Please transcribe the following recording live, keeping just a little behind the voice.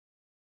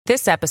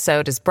This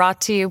episode is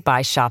brought to you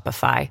by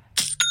Shopify.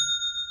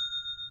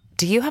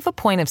 Do you have a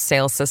point of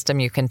sale system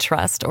you can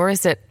trust, or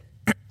is it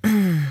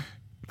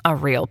a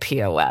real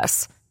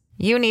POS?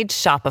 You need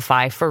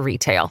Shopify for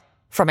retail.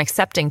 From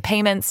accepting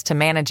payments to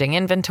managing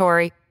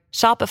inventory,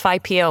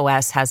 Shopify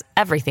POS has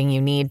everything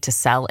you need to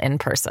sell in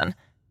person.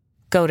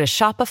 Go to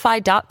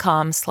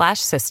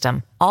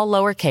shopify.com/system, all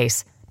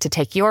lowercase, to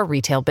take your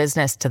retail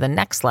business to the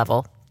next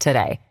level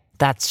today.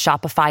 That's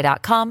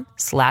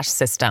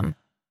shopify.com/system.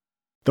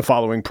 The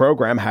following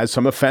program has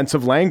some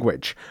offensive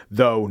language.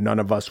 Though none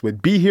of us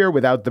would be here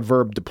without the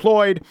verb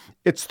deployed,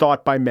 it's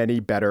thought by many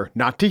better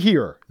not to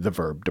hear the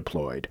verb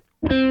deployed.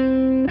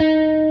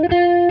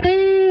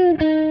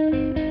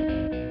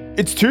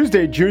 It's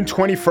Tuesday, June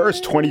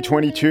 21st,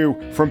 2022.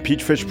 From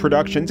Peachfish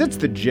Productions, it's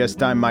The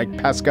Gist. I'm Mike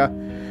Pesca.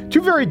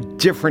 Two very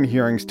different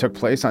hearings took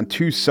place on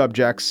two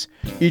subjects,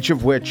 each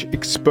of which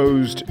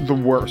exposed the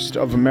worst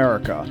of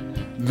America.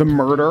 The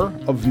murder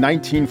of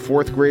 19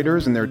 fourth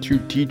graders and their two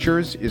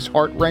teachers is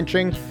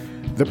heart-wrenching.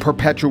 The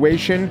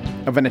perpetuation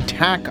of an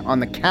attack on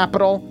the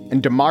Capitol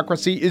and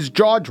democracy is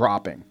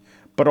jaw-dropping,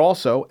 but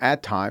also,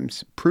 at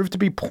times, proved to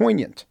be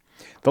poignant.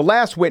 The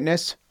last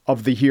witness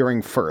of the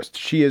hearing first.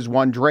 She is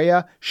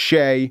Wandrea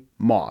Shea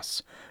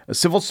Moss, a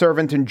civil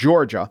servant in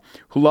Georgia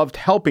who loved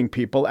helping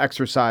people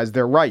exercise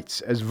their rights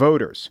as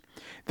voters.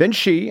 Then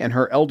she and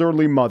her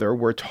elderly mother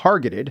were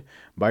targeted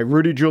by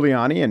Rudy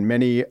Giuliani and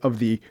many of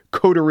the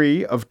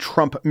coterie of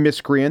Trump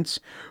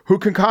miscreants who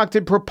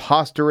concocted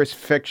preposterous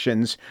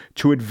fictions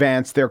to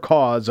advance their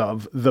cause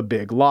of the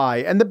big lie.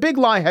 And the big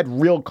lie had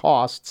real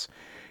costs.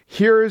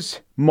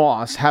 Here's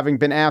Moss having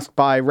been asked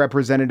by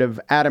Representative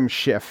Adam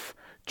Schiff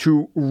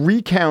to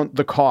recount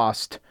the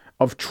cost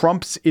of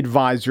Trump's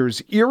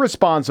advisors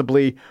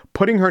irresponsibly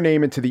putting her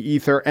name into the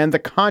ether and the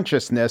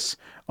consciousness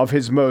of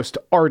his most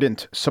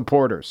ardent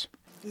supporters.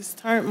 It's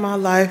turned my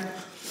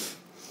life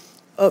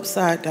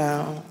upside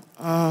down.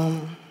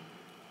 I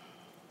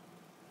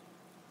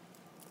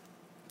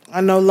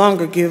no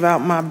longer give out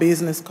my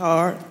business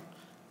card.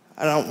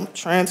 I don't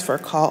transfer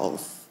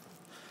calls.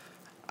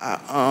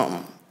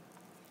 I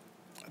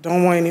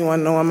don't want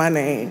anyone knowing my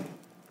name.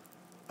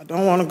 I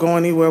don't want to go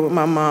anywhere with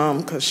my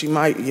mom because she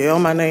might yell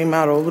my name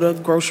out over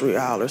the grocery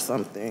aisle or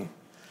something.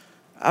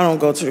 I don't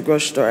go to the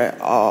grocery store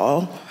at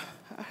all.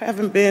 I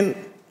haven't been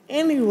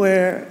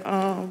anywhere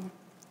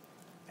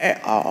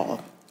at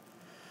all.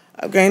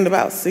 I've gained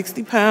about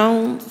 60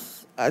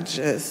 pounds. I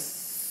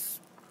just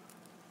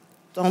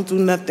don't do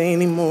nothing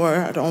anymore.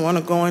 I don't want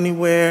to go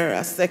anywhere.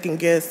 I second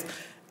guess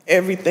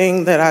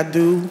everything that I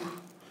do.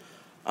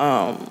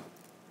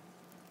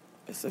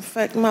 It's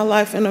affecting my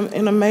life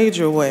in a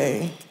major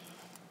way.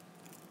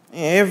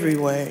 In every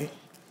way.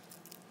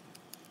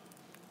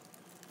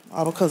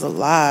 All because of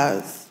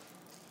lies.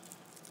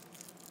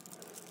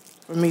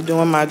 For me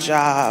doing my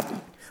job.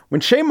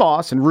 When Shea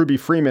Moss and Ruby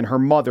Freeman, her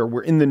mother,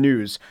 were in the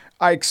news,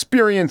 I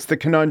experienced the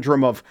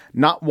conundrum of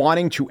not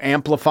wanting to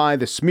amplify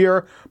the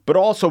smear, but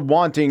also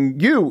wanting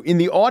you in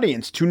the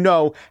audience to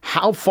know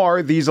how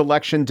far these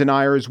election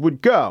deniers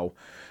would go.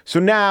 So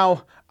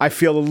now I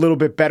feel a little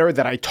bit better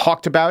that I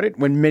talked about it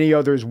when many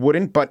others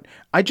wouldn't, but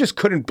I just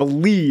couldn't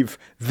believe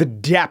the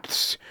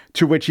depths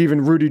to which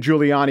even Rudy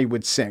Giuliani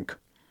would sink.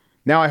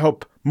 Now I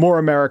hope more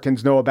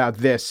Americans know about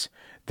this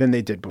than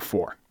they did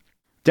before.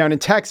 Down in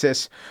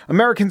Texas,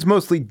 Americans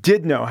mostly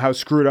did know how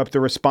screwed up the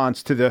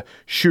response to the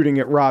shooting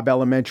at Robb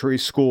Elementary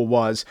School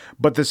was,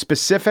 but the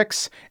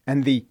specifics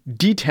and the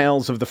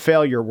details of the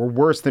failure were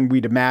worse than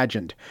we'd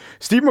imagined.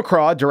 Steve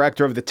McCraw,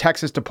 director of the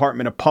Texas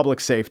Department of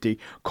Public Safety,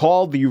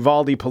 called the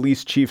Uvalde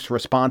police chief's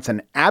response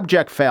an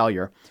abject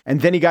failure,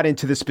 and then he got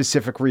into the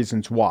specific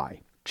reasons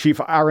why. Chief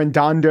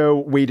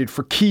Arradondo waited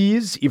for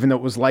keys, even though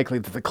it was likely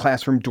that the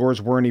classroom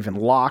doors weren't even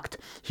locked.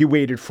 He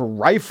waited for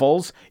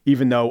rifles,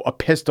 even though a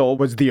pistol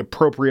was the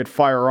appropriate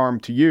firearm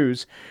to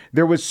use.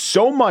 There was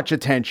so much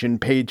attention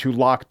paid to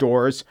locked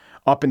doors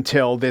up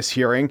until this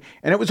hearing,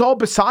 and it was all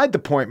beside the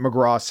point,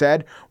 McGraw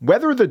said.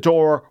 Whether the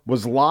door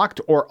was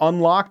locked or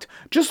unlocked,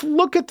 just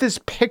look at this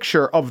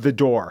picture of the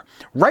door.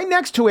 Right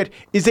next to it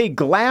is a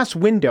glass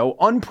window,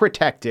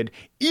 unprotected,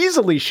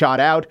 easily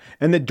shot out,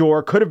 and the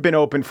door could have been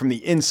opened from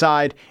the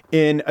inside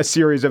in a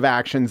series of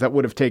actions that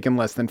would have taken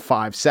less than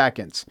 5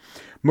 seconds.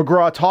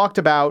 McGraw talked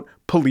about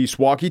police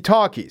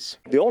walkie-talkies.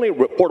 The only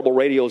portable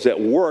radios that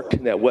worked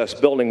in that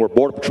West building were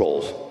Border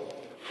Patrols.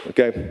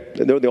 Okay?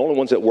 They were the only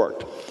ones that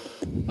worked.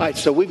 All right,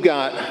 so we've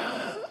got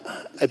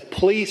a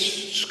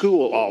police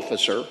school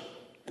officer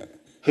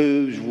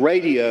whose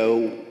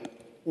radio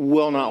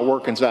will not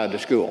work inside the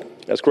school.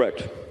 That's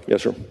correct.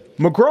 Yes, sir.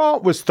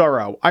 McGraw was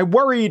thorough. I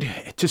worried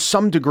to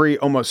some degree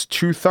almost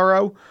too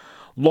thorough.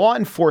 Law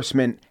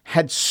enforcement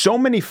had so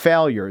many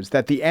failures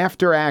that the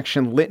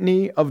after-action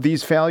litany of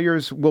these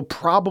failures will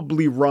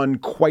probably run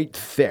quite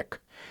thick.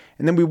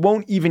 And then we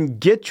won't even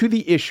get to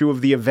the issue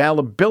of the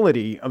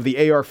availability of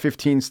the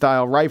AR-15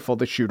 style rifle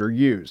the shooter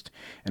used.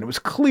 And it was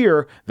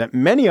clear that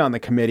many on the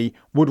committee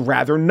would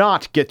rather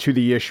not get to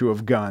the issue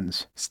of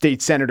guns.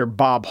 State Senator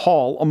Bob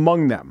Hall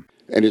among them.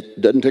 And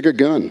it doesn't take a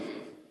gun.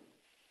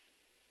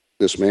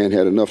 This man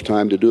had enough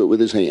time to do it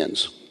with his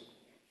hands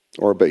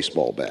or a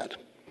baseball bat.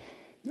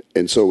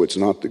 And so it's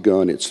not the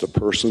gun, it's the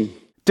person.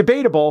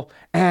 Debatable.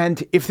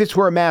 And if this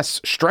were a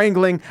mass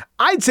strangling,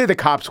 I'd say the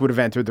cops would have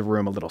entered the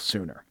room a little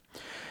sooner.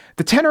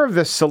 The tenor of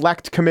the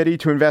Select Committee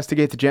to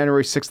investigate the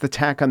January 6th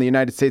attack on the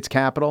United States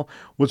Capitol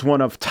was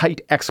one of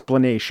tight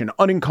explanation,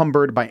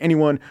 unencumbered by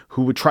anyone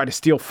who would try to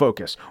steal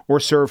focus or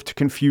serve to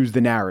confuse the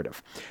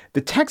narrative.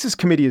 The Texas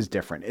Committee is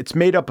different. It's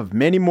made up of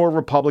many more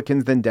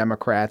Republicans than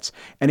Democrats,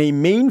 and a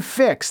main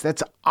fix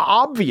that's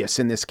obvious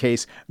in this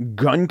case,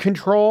 gun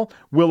control,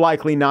 will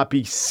likely not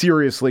be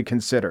seriously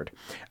considered.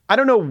 I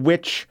don't know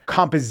which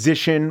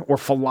composition or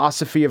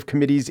philosophy of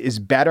committees is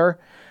better.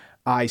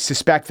 I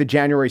suspect the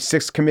January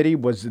 6th committee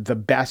was the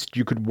best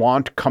you could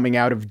want coming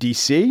out of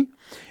D.C.,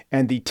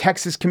 and the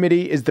Texas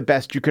committee is the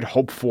best you could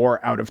hope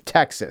for out of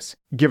Texas,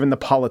 given the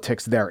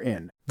politics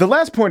therein. The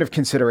last point of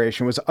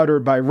consideration was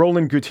uttered by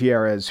Roland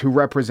Gutierrez, who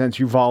represents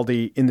Uvalde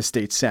in the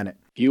state Senate.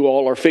 You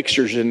all are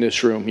fixers in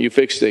this room. You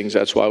fix things.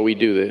 That's why we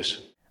do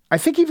this. I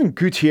think even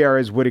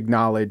Gutierrez would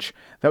acknowledge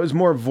that was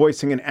more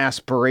voicing an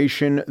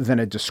aspiration than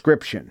a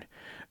description.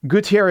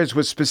 Gutierrez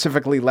was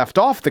specifically left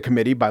off the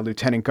committee by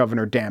Lieutenant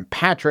Governor Dan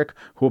Patrick,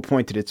 who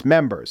appointed its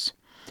members.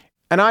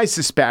 And I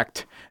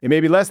suspect it may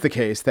be less the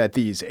case that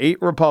these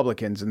 8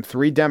 Republicans and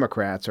 3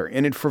 Democrats are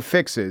in it for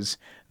fixes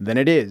than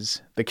it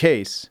is the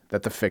case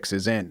that the fix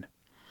is in.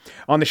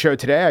 On the show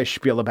today, I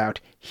spiel about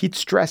heat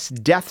stress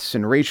deaths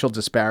and racial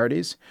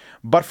disparities.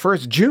 But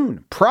first,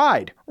 June,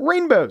 Pride,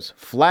 rainbows,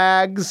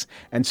 flags.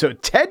 And so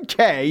Ted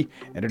Kaye,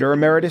 editor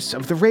emeritus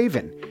of The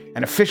Raven,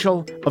 an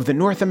official of the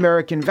North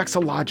American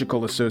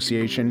Vexillological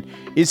Association,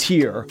 is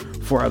here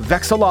for a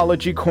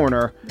vexillology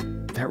corner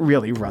that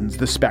really runs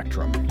the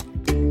spectrum.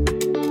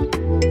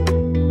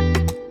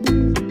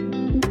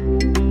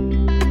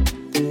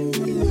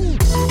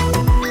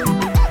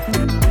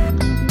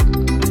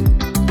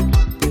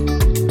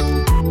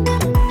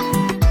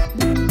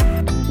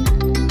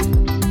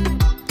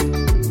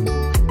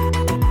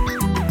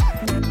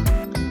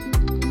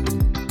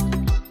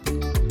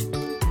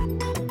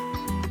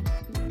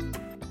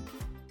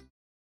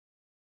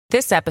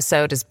 This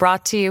episode is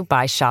brought to you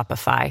by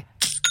Shopify.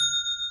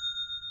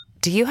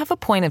 Do you have a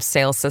point of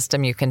sale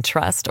system you can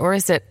trust, or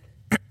is it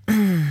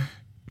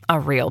a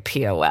real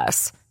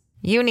POS?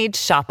 You need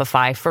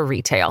Shopify for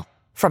retail.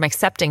 From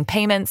accepting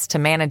payments to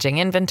managing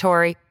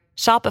inventory,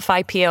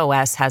 Shopify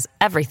POS has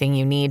everything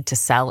you need to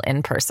sell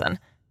in person.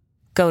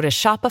 Go to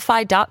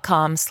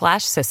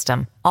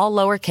shopify.com/system, all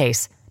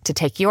lowercase, to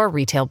take your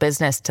retail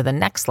business to the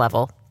next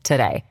level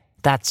today.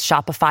 That's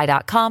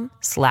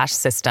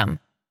shopify.com/system.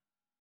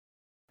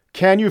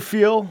 Can you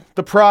feel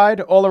the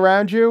pride all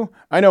around you?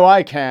 I know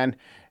I can.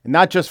 And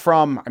not just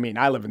from,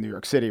 I live in New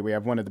York City. We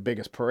have one of the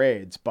biggest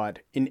parades. But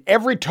in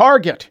every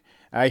Target,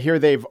 I hear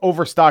they've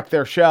overstocked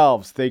their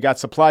shelves. They got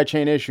supply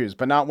chain issues,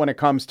 but not when it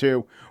comes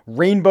to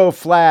rainbow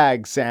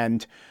flags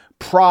and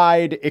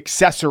pride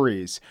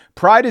accessories.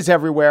 Pride is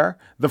everywhere.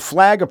 The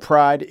flag of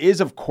pride is,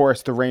 of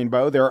course, the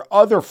rainbow. There are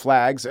other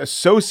flags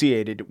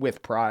associated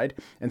with pride.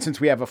 And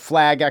since we have a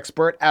flag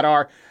expert at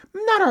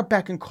not our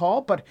beck and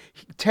call, but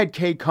Ted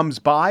Kaye comes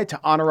by to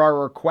honor our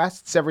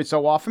requests every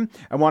so often,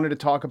 I wanted to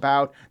talk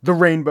about the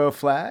rainbow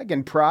flag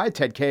and pride.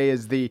 Ted Kaye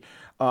is the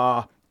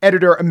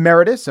editor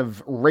emeritus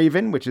of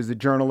Raven, which is the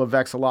Journal of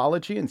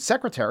Vexillology, and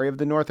secretary of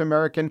the North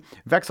American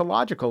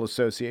Vexillological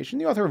Association,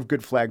 the author of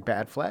Good Flag,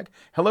 Bad Flag.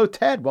 Hello,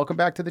 Ted. Welcome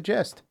back to The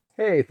Gist.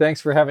 Hey,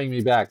 thanks for having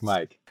me back,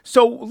 Mike.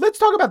 So let's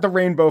talk about the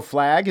rainbow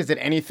flag. Is it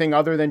anything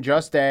other than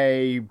just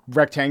a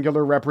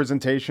rectangular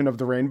representation of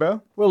the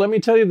rainbow? Well, let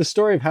me tell you the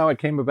story of how it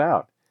came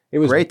about. It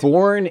was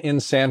born in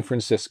San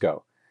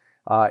Francisco.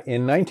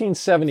 In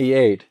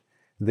 1978,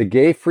 the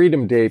Gay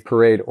Freedom Day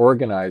Parade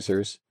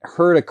organizers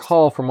heard a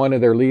call from one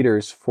of their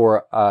leaders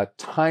for a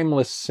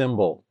timeless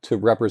symbol to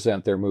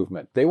represent their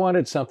movement. They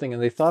wanted something, and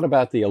they thought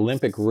about the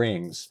Olympic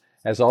rings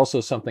as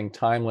also something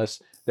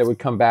timeless that would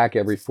come back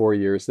every 4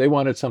 years. They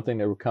wanted something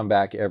that would come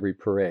back every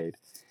parade.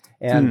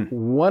 And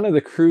one of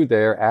the crew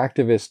there,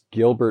 activist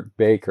Gilbert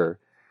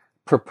Baker,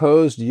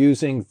 proposed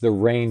using the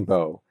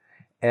rainbow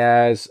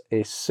as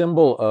a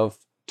symbol of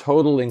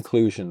total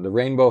inclusion. The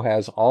rainbow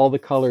has all the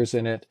colors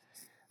in it,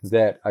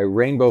 that a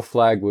rainbow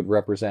flag would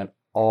represent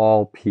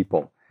all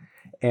people.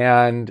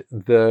 And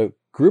the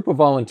group of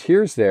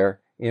volunteers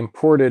there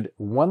imported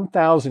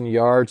 1,000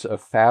 yards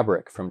of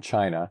fabric from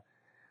China,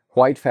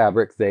 white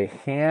fabric. They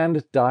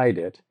hand dyed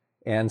it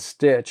and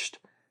stitched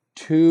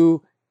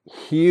 2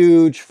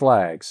 huge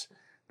flags.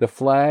 The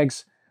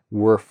flags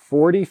were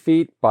 40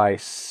 feet by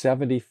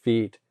 70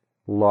 feet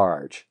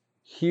large,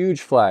 huge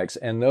flags.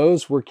 And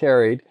those were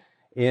carried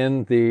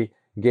in the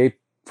Gay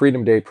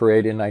Freedom Day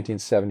Parade in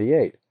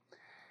 1978.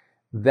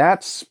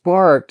 That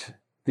sparked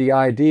the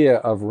idea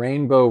of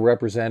rainbow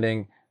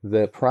representing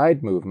the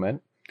Pride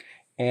movement.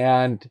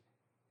 And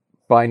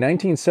by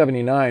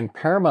 1979,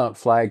 Paramount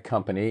Flag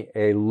Company,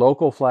 a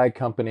local flag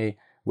company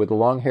with a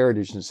long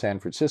heritage in San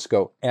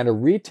Francisco, and a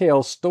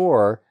retail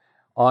store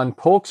on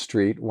Polk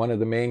Street, one of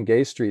the main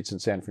gay streets in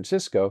San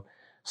Francisco,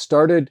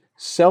 started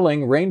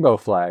selling rainbow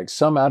flags,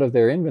 some out of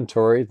their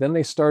inventory. Then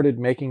they started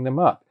making them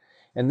up.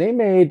 And they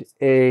made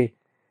a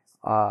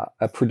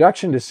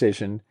production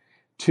decision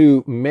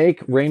to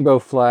make rainbow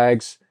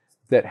flags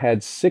that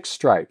had 6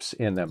 stripes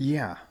in them.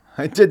 Yeah,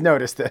 I did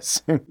notice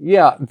this.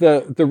 Yeah,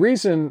 the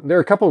reason, there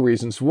are a couple of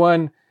reasons.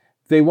 One,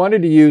 they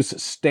wanted to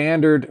use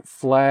standard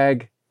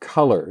flag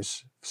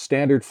colors,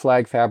 standard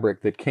flag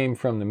fabric that came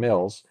from the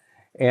mills.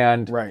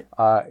 And right.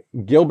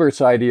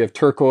 Gilbert's idea of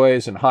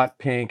turquoise and hot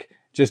pink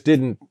just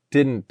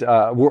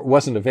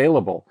wasn't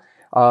available.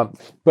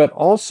 But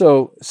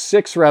also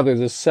 6 rather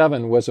than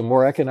 7 was a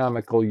more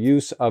economical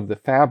use of the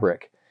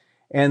fabric.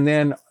 And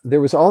then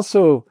there was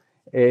also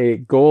a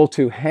goal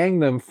to hang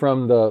them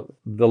from the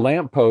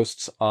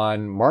lampposts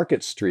on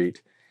Market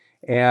Street.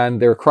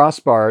 And they're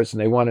crossbars,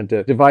 and they wanted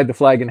to divide the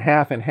flag in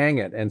half and hang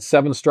it. And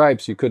 7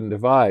 stripes you couldn't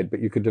divide,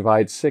 but you could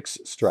divide 6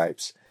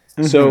 stripes.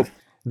 Mm-hmm. So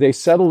they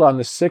settled on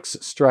the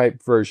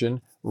 6-stripe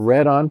version,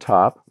 red on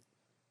top.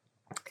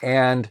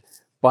 And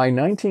by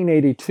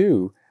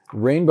 1982,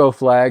 rainbow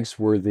flags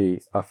were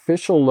the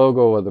official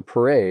logo of the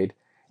parade,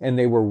 and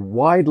they were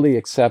widely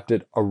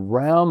accepted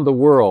around the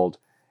world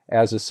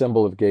as a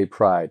symbol of gay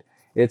pride.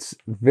 It's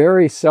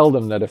very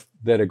seldom that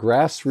a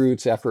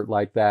grassroots effort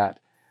like that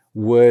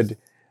would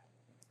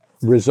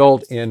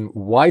result in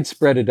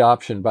widespread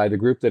adoption by the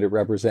group that it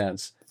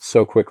represents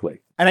so quickly.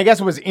 And I guess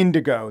it was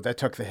Indigo that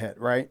took the hit,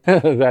 right?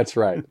 That's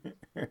right.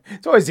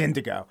 It's always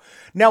Indigo.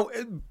 Now,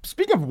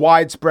 speaking of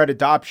widespread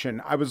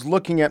adoption, I was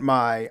looking at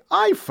my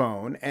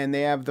iPhone, and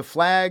they have the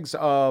flags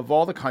of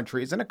all the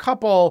countries, and a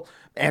couple,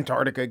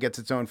 Antarctica gets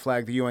its own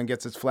flag, the UN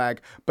gets its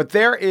flag, but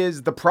there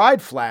is the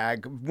Pride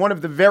flag, one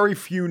of the very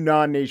few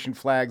non-nation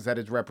flags that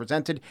is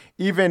represented.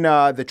 Even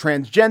the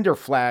transgender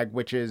flag,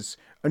 which is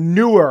a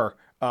newer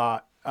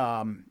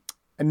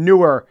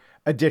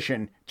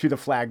addition to the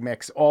flag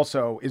mix,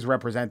 also is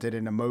represented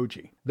in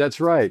emoji. That's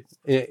right.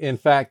 In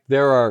fact,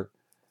 there are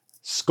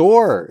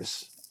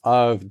scores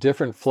of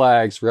different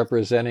flags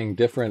representing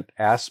different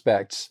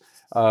aspects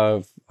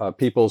of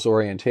people's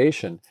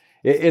orientation.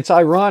 It's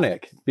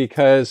ironic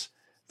because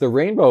the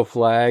rainbow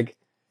flag,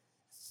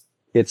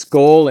 its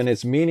goal and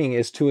its meaning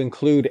is to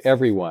include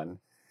everyone.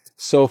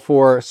 So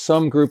for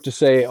some group to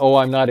say, oh,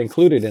 I'm not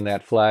included in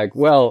that flag,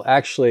 well,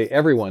 actually,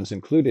 everyone's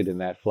included in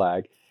that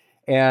flag.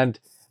 And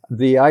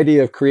the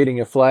idea of creating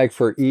a flag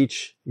for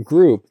each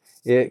group,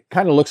 it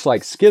kind of looks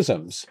like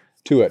schisms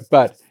to it.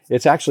 But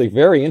it's actually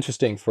very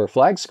interesting for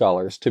flag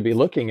scholars to be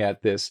looking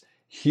at this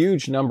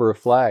huge number of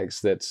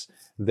flags that's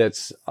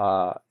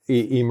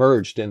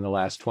emerged in the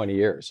last 20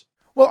 years.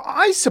 Well,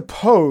 I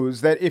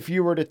suppose that if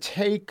you were to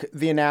take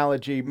the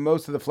analogy,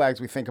 most of the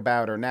flags we think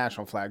about are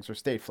national flags or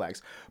state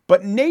flags,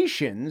 but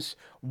nations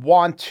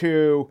want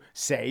to,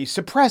 say,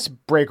 suppress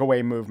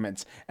breakaway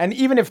movements. And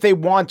even if they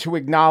want to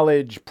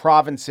acknowledge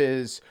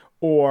provinces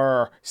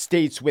or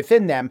states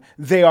within them,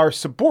 they are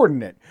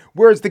subordinate.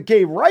 Whereas the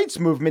gay rights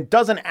movement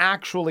doesn't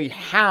actually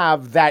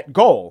have that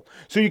goal.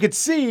 So you could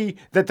see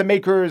that the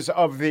makers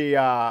of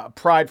the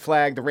pride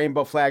flag, the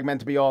rainbow flag meant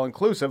to be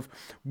all-inclusive,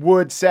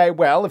 would say,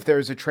 well, if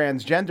there's a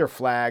transgender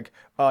flag,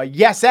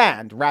 yes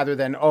and, rather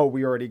than, oh,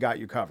 we already got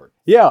you covered.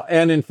 Yeah,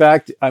 and in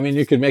fact, I mean,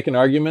 you could make an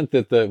argument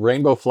that the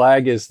rainbow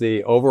flag is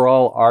the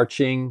overall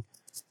arching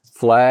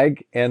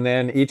flag, and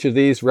then each of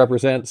these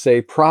represent,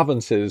 say,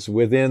 provinces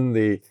within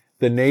the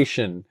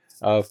nation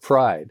of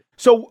pride.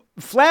 So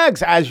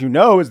flags, as you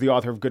know, as the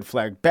author of Good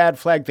Flag, Bad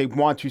Flag, they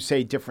want to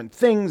say different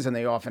things, and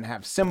they often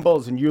have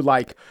symbols, and you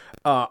like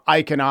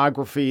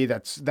iconography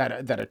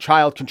that a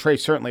child can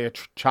trace. Certainly a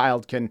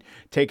child can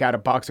take out a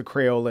box of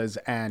Crayolas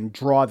and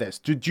draw this.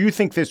 Do you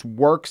think this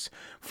works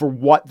for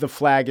what the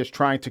flag is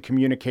trying to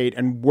communicate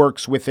and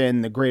works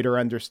within the greater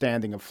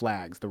understanding of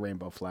flags, the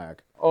rainbow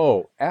flag?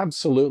 Oh,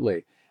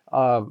 absolutely.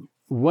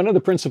 One of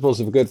the principles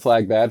of Good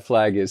Flag, Bad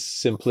Flag is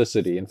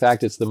simplicity. In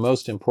fact, it's the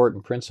most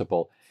important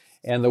principle.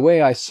 And the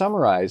way I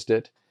summarized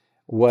it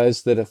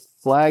was that a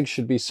flag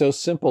should be so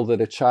simple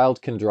that a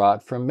child can draw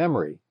it from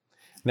memory.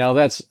 Now,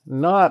 that's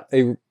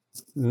the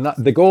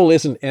goal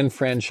isn't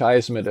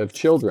enfranchisement of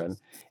children.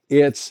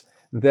 It's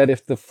that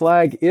if the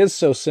flag is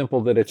so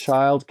simple that a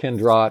child can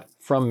draw it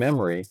from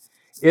memory,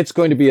 it's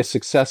going to be a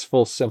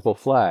successful, simple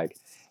flag.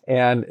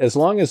 And as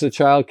long as a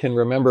child can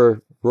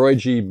remember Roy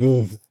G.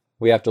 Biv,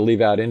 we have to leave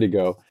out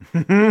Indigo.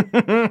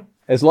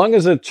 As long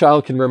as a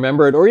child can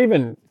remember it or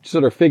even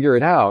sort of figure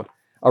it out,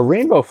 a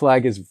rainbow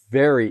flag is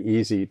very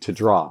easy to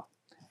draw.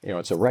 You know,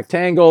 it's a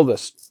rectangle.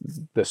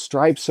 The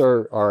stripes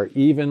are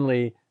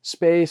evenly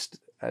spaced.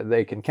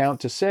 They can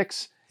count to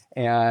 6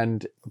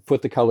 and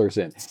put the colors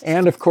in.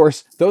 And of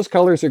course, those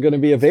colors are going to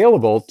be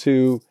available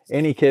to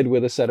any kid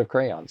with a set of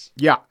crayons.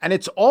 Yeah, and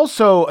it's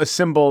also a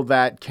symbol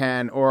that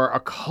can, or a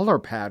color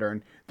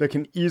pattern that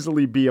can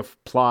easily be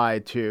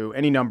applied to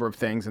any number of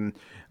things. And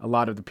a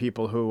lot of the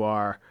people who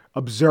are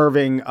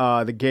observing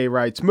the gay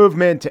rights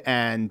movement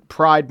and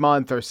Pride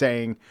Month are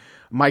saying,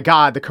 my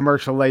God, the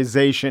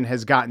commercialization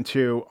has gotten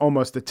to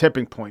almost a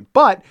tipping point.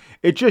 But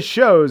it just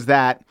shows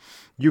that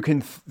you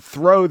can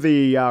throw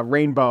the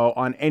rainbow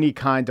on any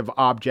kind of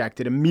object.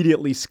 It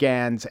immediately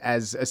scans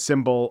as a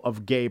symbol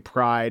of gay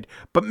pride.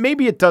 But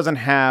maybe it doesn't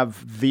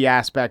have the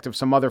aspect of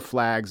some other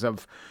flags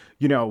of,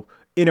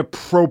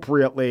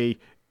 inappropriately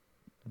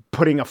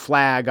putting a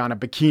flag on a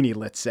bikini,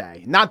 let's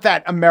say. Not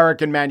that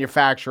American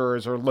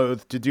manufacturers are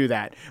loath to do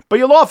that, but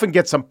you'll often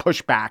get some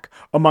pushback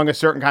among a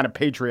certain kind of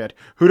patriot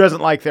who doesn't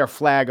like their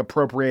flag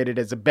appropriated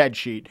as a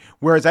bedsheet,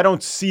 whereas I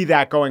don't see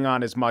that going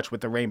on as much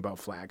with the rainbow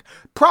flag,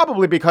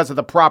 probably because of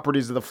the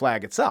properties of the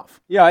flag itself.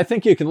 Yeah, I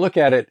think you can look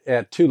at it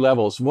at two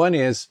levels. One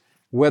is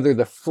whether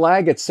the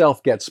flag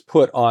itself gets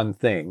put on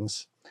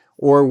things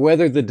or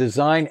whether the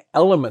design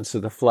elements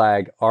of the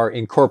flag are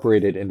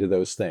incorporated into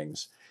those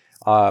things.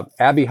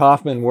 Abby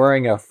Hoffman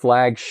wearing a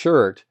flag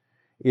shirt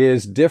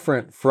is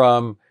different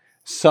from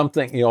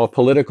something, a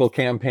political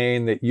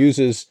campaign that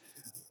uses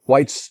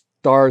white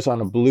stars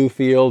on a blue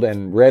field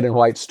and red and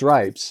white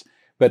stripes,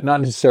 but not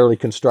necessarily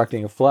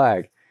constructing a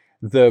flag.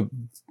 The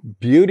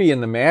beauty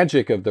and the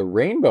magic of the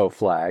rainbow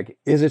flag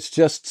is it's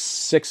just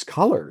 6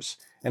 colors.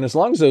 And as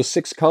long as those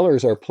 6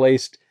 colors are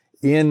placed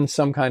in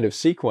some kind of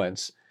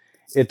sequence,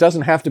 it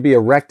doesn't have to be a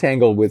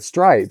rectangle with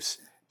stripes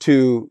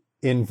to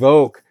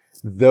invoke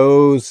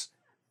the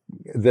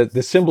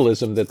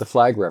symbolism that the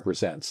flag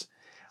represents.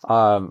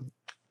 I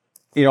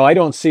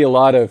don't see a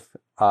lot of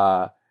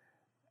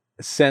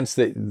sense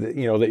that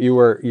you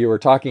were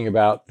talking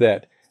about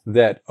that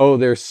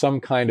there's some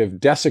kind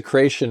of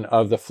desecration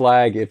of the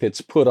flag if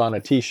it's put on a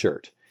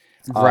T-shirt.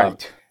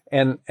 Right.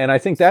 And I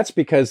think that's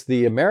because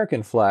the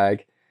American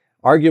flag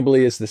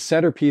arguably is the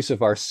centerpiece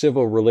of our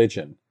civil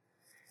religion.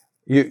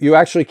 You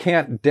actually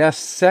can't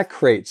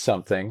desecrate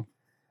something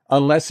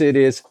unless it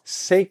is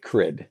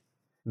sacred.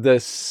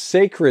 The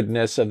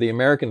sacredness of the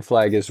American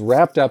flag is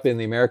wrapped up in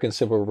the American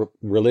civil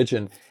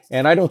religion,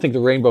 and I don't think the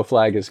rainbow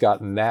flag has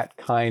gotten that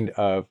kind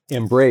of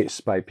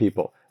embrace by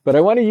people. But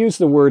I want to use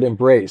the word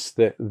embrace.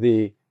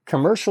 The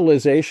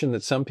commercialization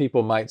that some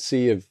people might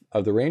see of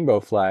the rainbow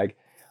flag,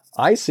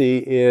 I see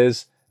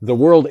is the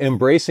world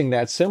embracing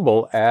that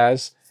symbol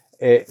as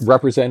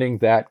representing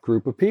that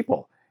group of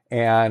people.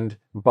 And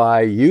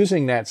by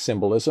using that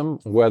symbolism,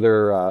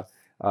 whether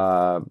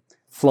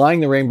flying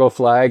the rainbow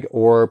flag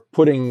or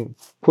putting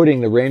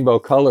the rainbow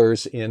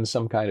colors in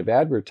some kind of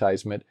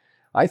advertisement,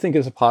 I think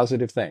is a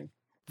positive thing.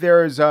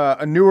 There's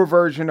a newer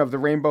version of the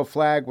rainbow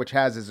flag, which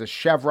has as a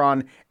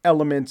chevron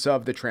elements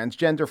of the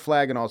transgender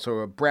flag and also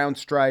a brown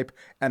stripe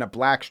and a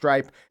black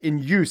stripe. In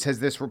use, has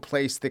this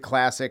replaced the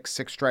classic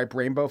 6-stripe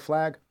rainbow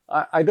flag?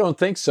 I don't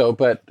think so,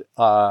 but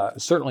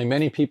certainly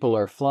many people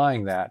are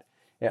flying that.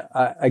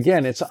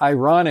 Again, it's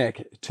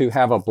ironic to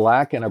have a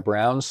black and a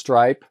brown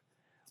stripe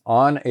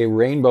on a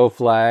rainbow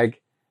flag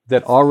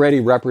that already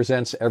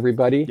represents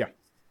everybody. Yeah.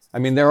 I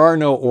mean, there are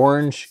no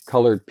orange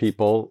colored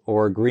people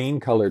or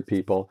green colored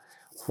people.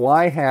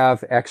 Why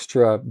have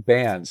extra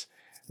bands?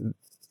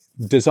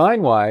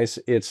 Design wise,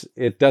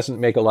 it doesn't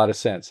make a lot of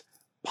sense.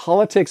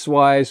 Politics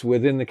wise,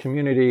 within the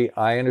community,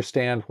 I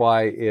understand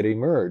why it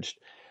emerged.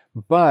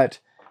 But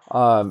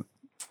I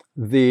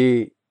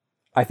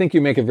think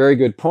you make a very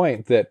good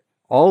point that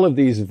all of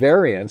these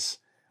variants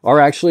are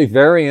actually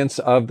variants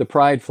of the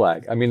pride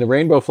flag. I mean, the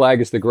rainbow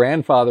flag is the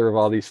grandfather of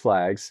all these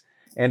flags,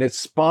 and it's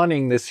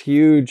spawning this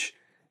huge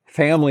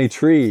family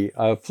tree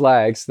of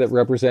flags that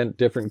represent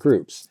different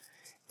groups.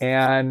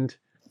 And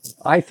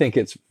I think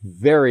it's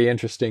very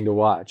interesting to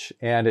watch,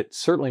 and it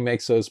certainly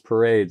makes those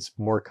parades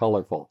more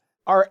colorful.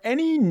 Are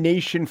any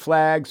nation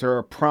flags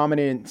or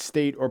prominent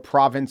state or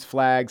province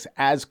flags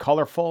as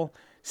colorful?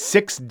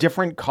 6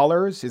 different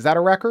colors? Is that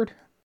a record?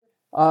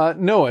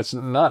 No, it's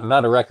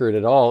not a record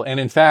at all. And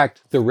in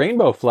fact, the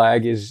rainbow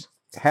flag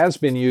has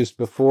been used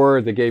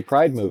before the gay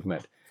pride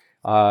movement.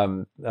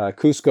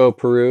 Cusco,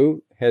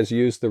 Peru has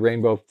used the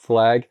rainbow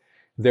flag.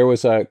 There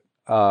was a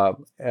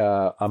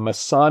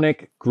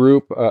Masonic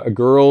group, a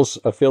girls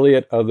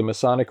affiliate of the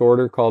Masonic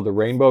order called the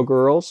Rainbow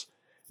Girls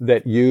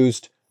that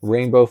used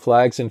rainbow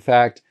flags. In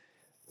fact,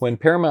 when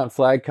Paramount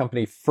Flag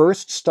Company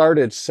first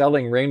started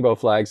selling rainbow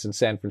flags in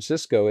San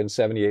Francisco in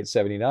 78,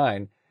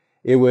 79,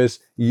 it was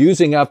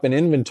using up an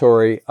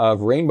inventory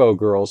of Rainbow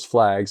Girls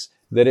flags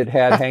that it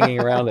had hanging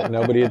around that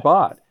nobody had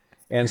bought.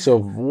 And so a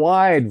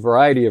wide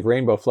variety of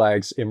rainbow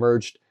flags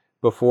emerged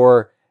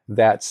before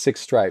that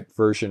 6-stripe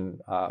version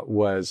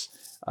was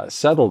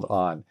settled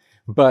on.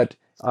 But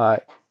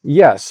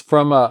yes,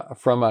 from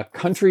a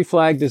country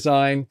flag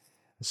design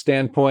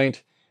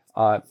standpoint,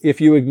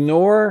 if you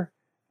ignore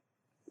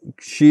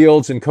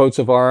shields and coats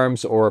of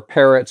arms or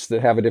parrots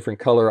that have a different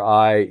color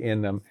eye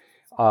in them,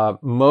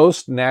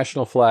 most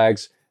national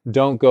flags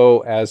don't go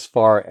as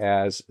far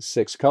as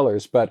 6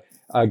 colors, but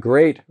a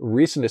great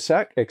recent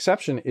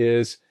exception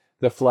is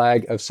the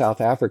flag of South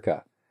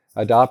Africa,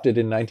 adopted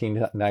in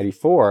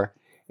 1994,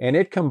 and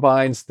it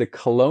combines the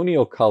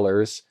colonial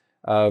colors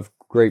of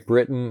Great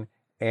Britain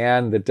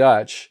and the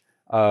Dutch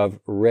of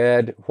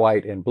red,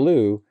 white, and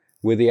blue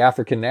with the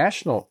African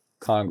National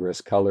Congress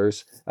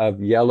colors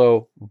of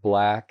yellow,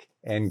 black,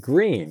 and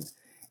green.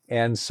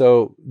 And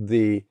so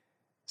the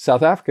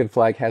South African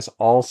flag has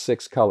all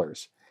 6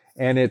 colors.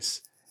 And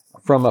it's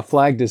from a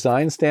flag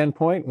design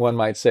standpoint, one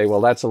might say,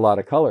 well, that's a lot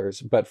of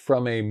colors. But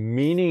from a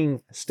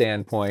meaning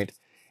standpoint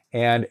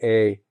and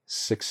a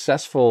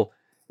successful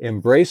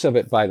embrace of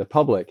it by the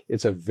public,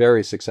 it's a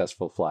very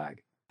successful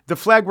flag. The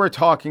flag we're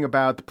talking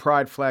about, the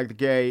pride flag, the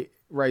gay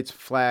rights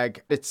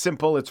flag, it's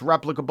simple, it's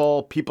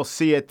replicable. People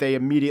see it, they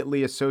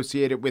immediately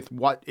associate it with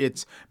what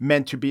it's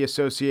meant to be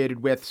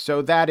associated with.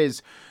 So that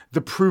is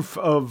the proof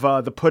of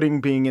the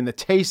pudding being in the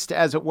taste,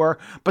 as it were.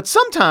 But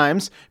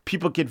sometimes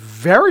people get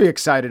very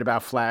excited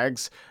about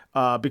flags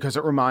because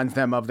it reminds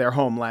them of their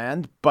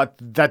homeland. But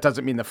that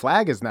doesn't mean the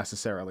flag is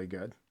necessarily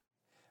good.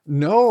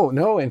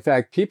 No. In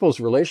fact, people's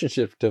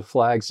relationship to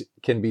flags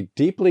can be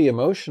deeply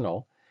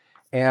emotional.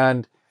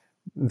 And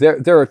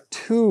there are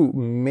two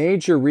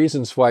major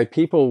reasons why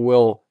people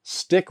will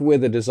stick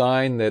with a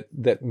design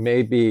that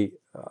may be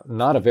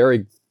not a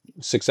very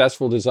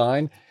successful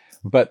design,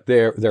 but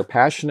they're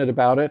passionate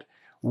about it.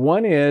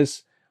 One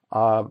is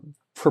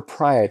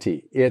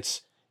propriety.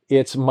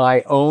 It's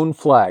my own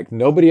flag.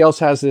 Nobody else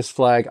has this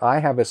flag. I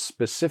have a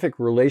specific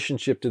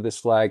relationship to this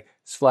flag.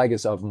 This flag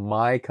is of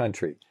my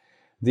country.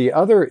 The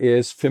other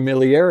is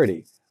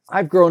familiarity.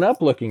 I've grown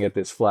up looking at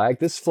this flag.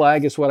 This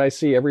flag is what I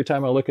see every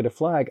time I look at a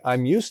flag.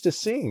 I'm used to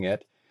seeing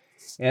it.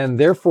 And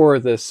therefore,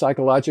 the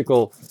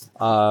psychological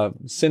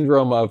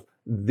syndrome of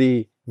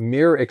the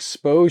mere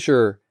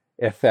exposure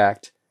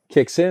effect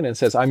kicks in and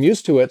says, I'm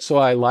used to it, so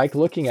I like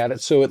looking at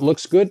it, so it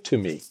looks good to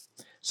me.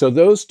 So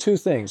those two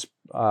things,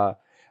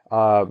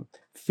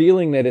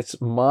 feeling that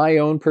it's my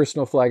own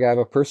personal flag, I have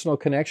a personal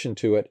connection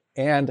to it,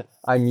 and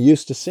I'm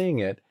used to seeing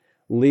it,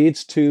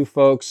 leads to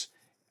folks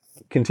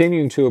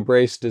continuing to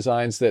embrace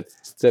designs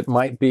that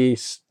might be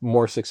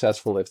more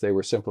successful if they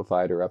were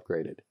simplified or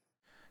upgraded.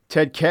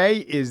 Ted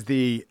Kaye is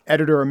the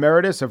editor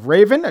emeritus of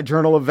Raven, a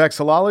journal of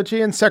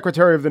vexillology, and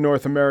secretary of the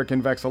North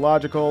American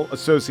Vexillological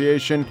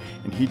Association.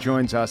 And he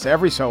joins us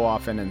every so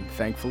often, and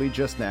thankfully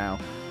just now,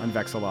 on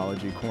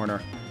Vexillology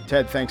Corner.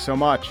 Ted, thanks so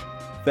much.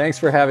 Thanks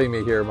for having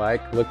me here,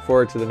 Mike. Look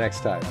forward to the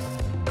next time.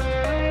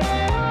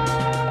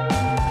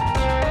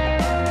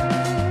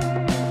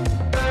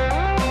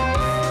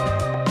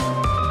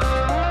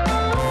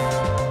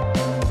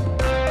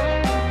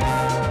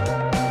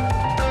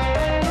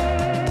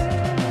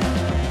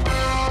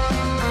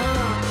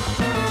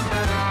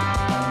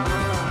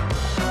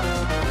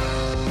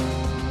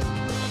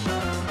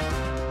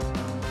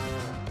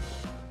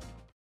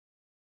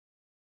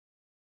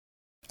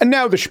 And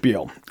now the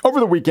spiel. Over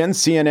the weekend,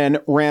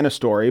 CNN ran a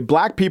story.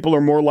 Black people are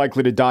more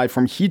likely to die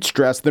from heat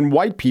stress than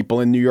white people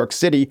in New York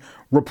City,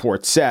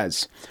 report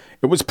says.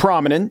 It was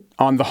prominent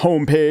on the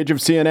homepage of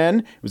CNN.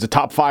 It was a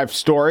top 5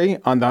 story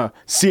on the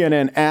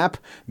CNN app.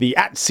 The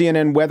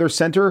 @CNN Weather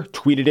Center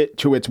tweeted it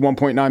to its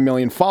 1.9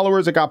 million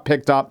followers. It got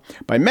picked up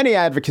by many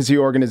advocacy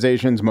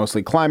organizations,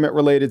 mostly climate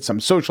related, some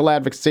social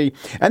advocacy.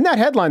 And that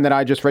headline that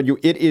I just read you,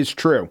 it is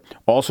true.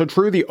 Also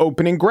true, the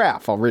opening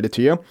graph. I'll read it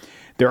to you.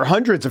 There are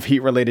hundreds of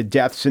heat-related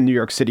deaths in New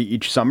York City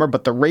each summer,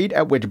 but the rate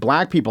at which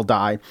black people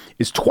die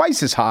is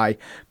twice as high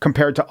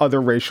compared to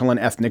other racial and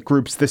ethnic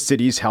groups, the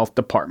city's health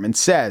department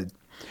said.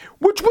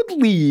 Which would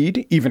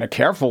lead even a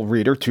careful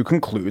reader to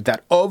conclude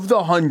that of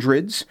the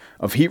hundreds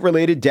of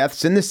heat-related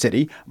deaths in the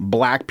city,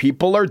 black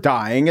people are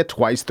dying at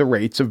twice the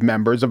rates of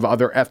members of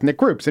other ethnic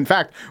groups. In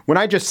fact, when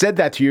I just said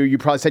that to you, you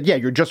probably said, yeah,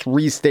 you're just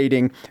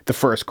restating the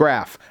first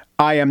graph.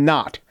 I am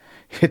not.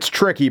 It's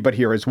tricky, but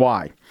here is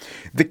why.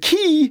 The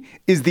key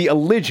is the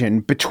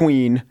allision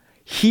between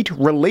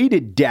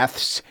heat-related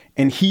deaths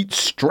and heat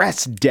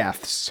stress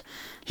deaths.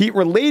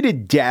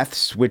 Heat-related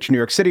deaths, which New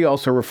York City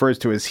also refers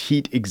to as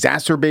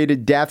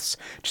heat-exacerbated deaths,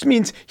 just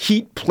means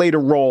heat played a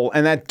role,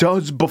 and that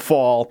does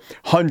befall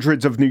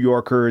hundreds of New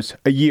Yorkers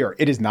a year.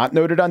 It is not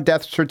noted on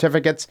death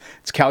certificates.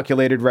 It's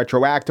calculated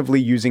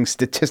retroactively using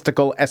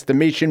statistical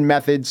estimation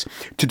methods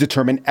to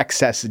determine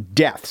excess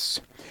deaths.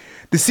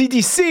 The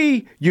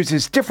CDC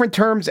uses different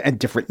terms and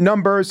different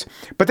numbers,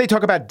 but they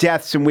talk about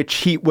deaths in which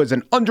heat was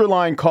an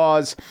underlying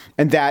cause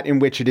and that in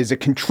which it is a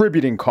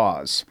contributing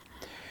cause.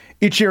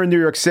 Each year in New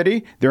York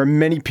City, there are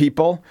many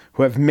people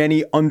who have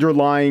many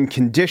underlying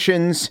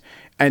conditions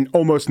and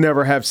almost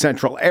never have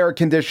central air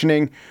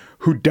conditioning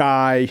who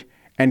die,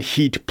 and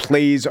heat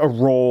plays a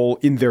role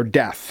in their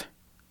death.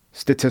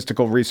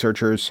 Statistical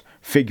researchers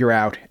figure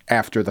out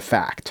after the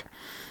fact.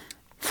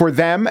 For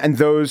them and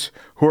those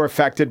who are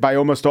affected by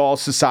almost all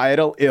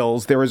societal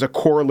ills, there is a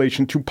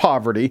correlation to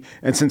poverty.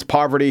 And since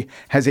poverty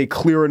has a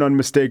clear and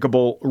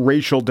unmistakable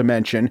racial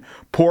dimension,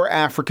 poor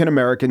African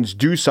Americans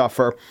do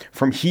suffer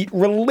from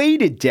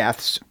heat-related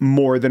deaths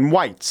more than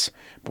whites.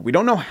 But we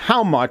don't know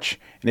how much,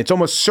 and it's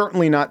almost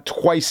certainly not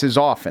twice as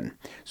often.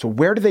 So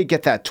where do they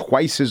get that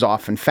twice as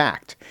often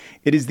fact?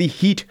 It is the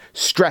heat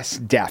stress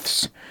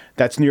deaths.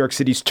 That's New York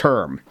City's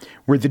term,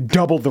 where the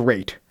double the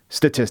rate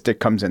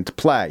statistic comes into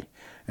play.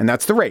 And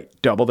that's the rate,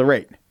 double the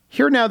rate.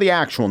 Here are now the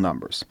actual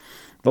numbers.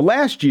 The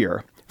last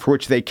year for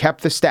which they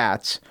kept the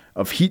stats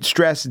of heat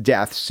stress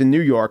deaths in New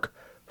York,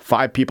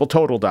 5 people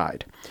total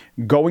died.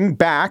 Going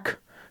back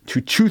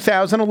to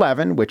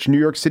 2011, which New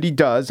York City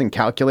does in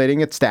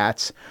calculating its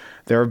stats,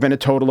 there have been a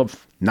total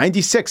of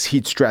 96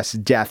 heat stress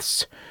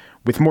deaths,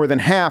 with more than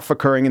half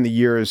occurring in the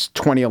years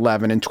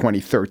 2011 and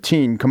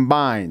 2013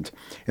 combined.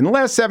 In the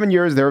last 7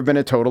 years, there have been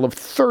a total of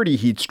 30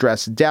 heat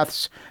stress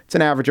deaths. It's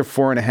an average of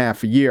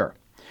 4.5 a year.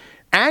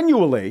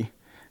 Annually,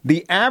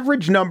 the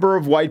average number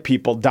of white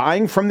people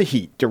dying from the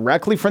heat,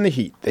 directly from the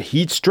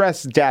heat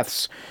stress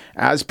deaths,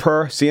 as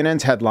per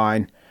CNN's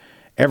headline,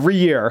 every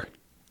year,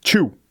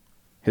 2.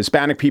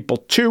 Hispanic people,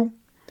 2.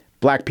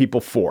 Black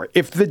people, 4.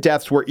 If the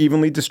deaths were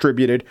evenly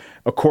distributed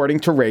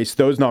according to race,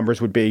 those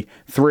numbers would be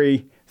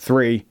 3,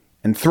 3,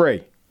 and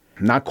 3.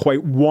 Not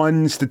quite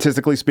one,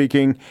 statistically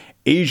speaking,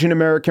 Asian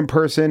American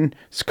person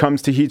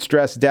succumbs to heat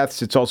stress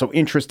deaths. It's also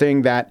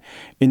interesting that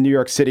in New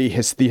York City,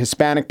 the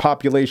Hispanic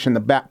population,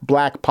 the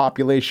black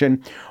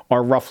population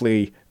are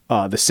roughly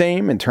the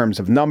same in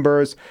terms of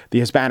numbers. The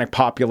Hispanic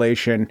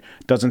population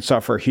doesn't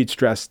suffer heat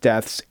stress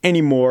deaths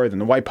any more than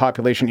the white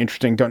population.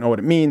 Interesting, don't know what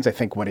it means. I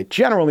think what it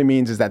generally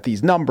means is that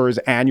these numbers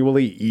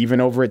annually,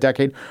 even over a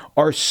decade,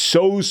 are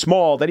so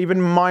small that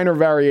even minor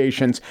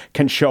variations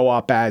can show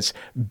up as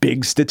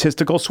big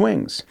statistical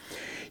swings.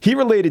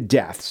 Heat-related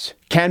deaths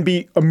can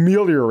be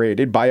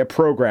ameliorated by a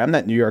program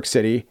that New York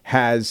City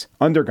has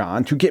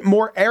undergone to get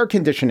more air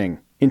conditioning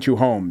into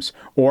homes,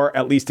 or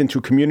at least into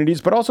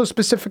communities, but also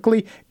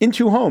specifically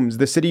into homes.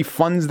 The city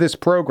funds this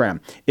program.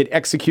 It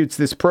executes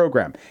this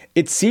program.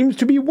 It seems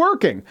to be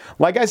working.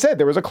 Like I said,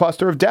 there was a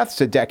cluster of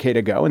deaths a decade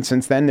ago, and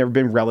since then there have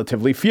been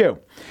relatively few.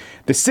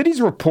 The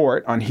city's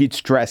report on heat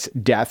stress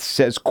deaths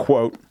says,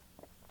 quote,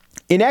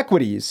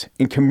 inequities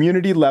in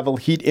community-level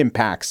heat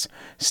impacts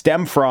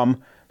stem from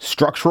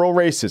structural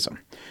racism,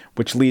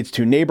 which leads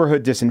to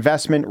neighborhood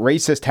disinvestment,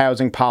 racist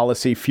housing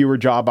policy, fewer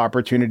job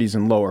opportunities,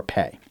 and lower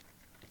pay.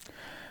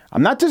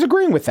 I'm not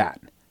disagreeing with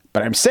that,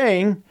 but I'm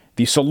saying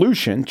the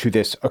solution to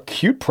this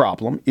acute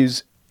problem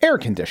is air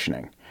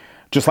conditioning.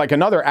 Just like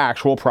another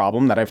actual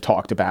problem that I've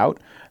talked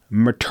about,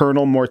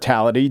 maternal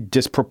mortality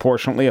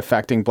disproportionately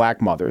affecting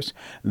black mothers,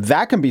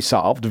 that can be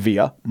solved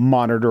via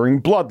monitoring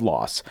blood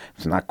loss.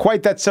 It's not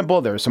quite that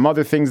simple. There are some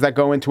other things that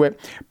go into it,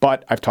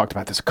 but I've talked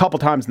about this a couple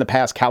times in the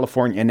past.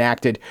 California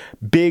enacted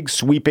big,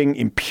 sweeping,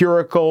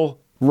 empirical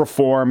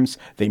reforms.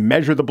 They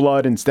measure the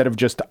blood instead of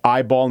just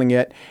eyeballing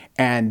it.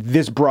 And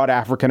this brought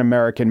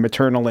African-American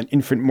maternal and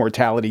infant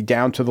mortality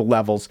down to the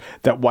levels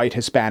that white,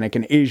 Hispanic,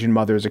 and Asian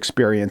mothers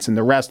experience in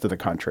the rest of the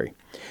country.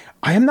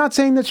 I am not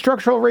saying that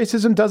structural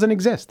racism doesn't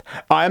exist.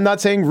 I am not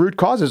saying root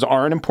causes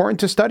aren't important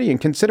to study and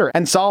consider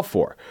and solve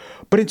for.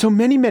 But in so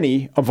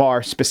many of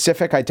our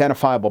specific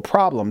identifiable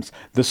problems,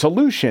 the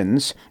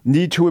solutions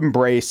need to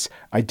embrace,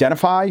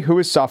 identify who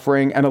is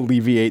suffering, and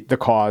alleviate the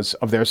cause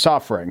of their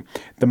suffering.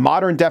 The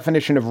modern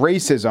definition of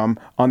racism,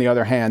 on the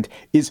other hand,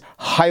 is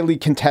highly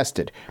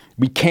contested.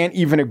 We can't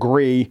even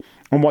agree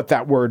on what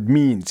that word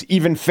means.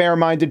 Even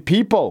fair-minded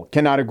people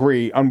cannot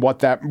agree on what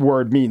that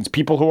word means.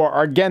 People who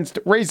are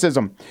against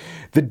racism.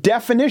 The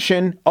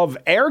definition of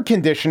air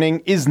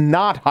conditioning is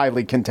not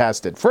highly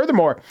contested.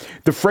 Furthermore,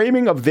 the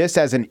framing of this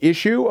as an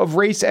issue of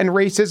race and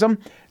racism,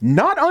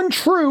 not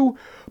untrue,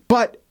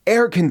 but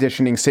air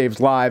conditioning saves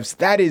lives.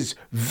 That is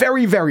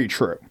very, very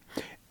true.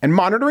 And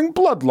monitoring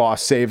blood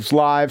loss saves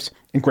lives,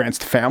 and grants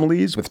to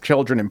families with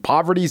children in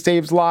poverty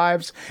saves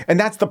lives. And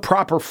that's the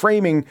proper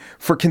framing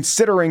for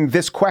considering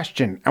this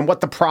question and what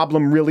the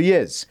problem really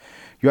is.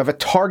 You have a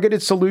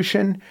targeted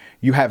solution,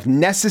 you have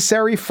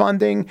necessary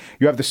funding,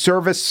 you have the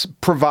service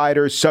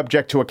providers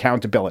subject to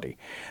accountability.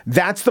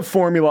 That's the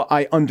formula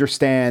I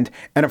understand,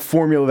 and a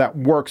formula that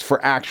works for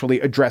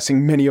actually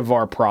addressing many of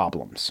our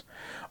problems.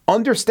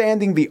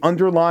 Understanding the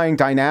underlying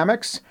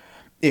dynamics,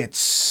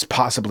 it's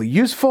possibly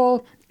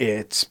useful.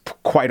 It's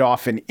quite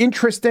often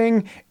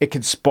interesting. It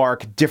can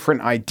spark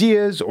different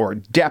ideas or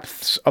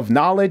depths of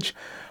knowledge.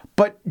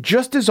 But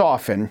just as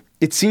often,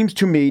 it seems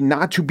to me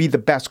not to be the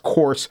best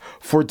course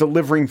for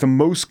delivering the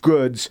most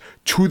goods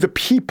to the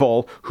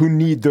people who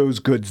need those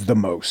goods the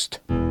most.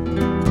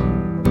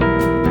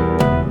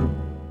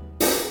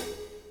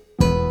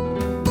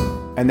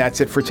 And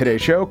that's it for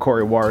today's show.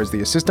 Corey Wara is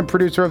the assistant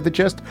producer of The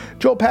Gist.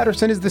 Joel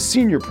Patterson is the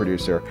senior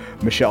producer.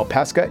 Michelle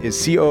Pesca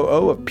is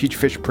COO of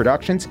Peachfish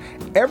Productions.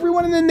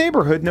 Everyone in the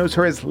neighborhood knows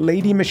her as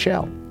Lady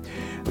Michelle.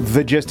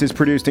 The Gist is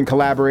produced in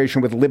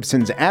collaboration with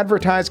Libsyn's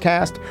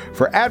AdvertiseCast.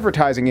 For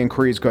advertising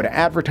inquiries, go to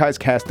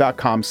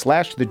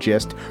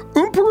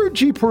advertisecast.com/thegist. Peru,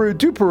 G Peru,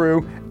 do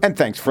Peru, and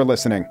thanks for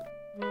listening.